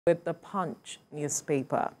with the Punch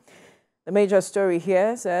newspaper. The major story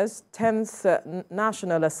here says 10th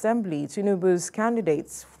National Assembly, Tinubu's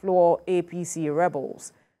candidates floor APC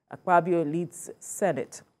rebels. Akpabio leads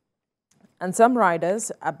Senate. And some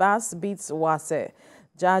riders, Abbas beats Wase.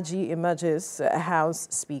 Jaji emerges House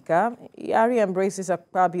Speaker. Yari embraces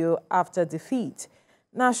Akpabio after defeat.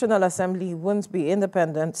 National Assembly won't be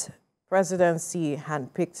independent. Presidency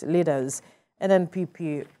handpicked leaders.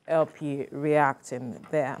 NNPP LP reacting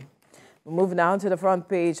there. We move now to the front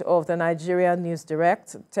page of the Nigeria News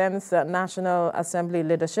Direct. 10th National Assembly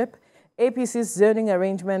leadership. APC's zoning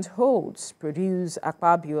arrangement holds. Produce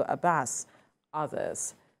Akpabio, Abbas,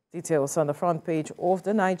 others. Details on the front page of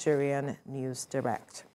the Nigerian News Direct.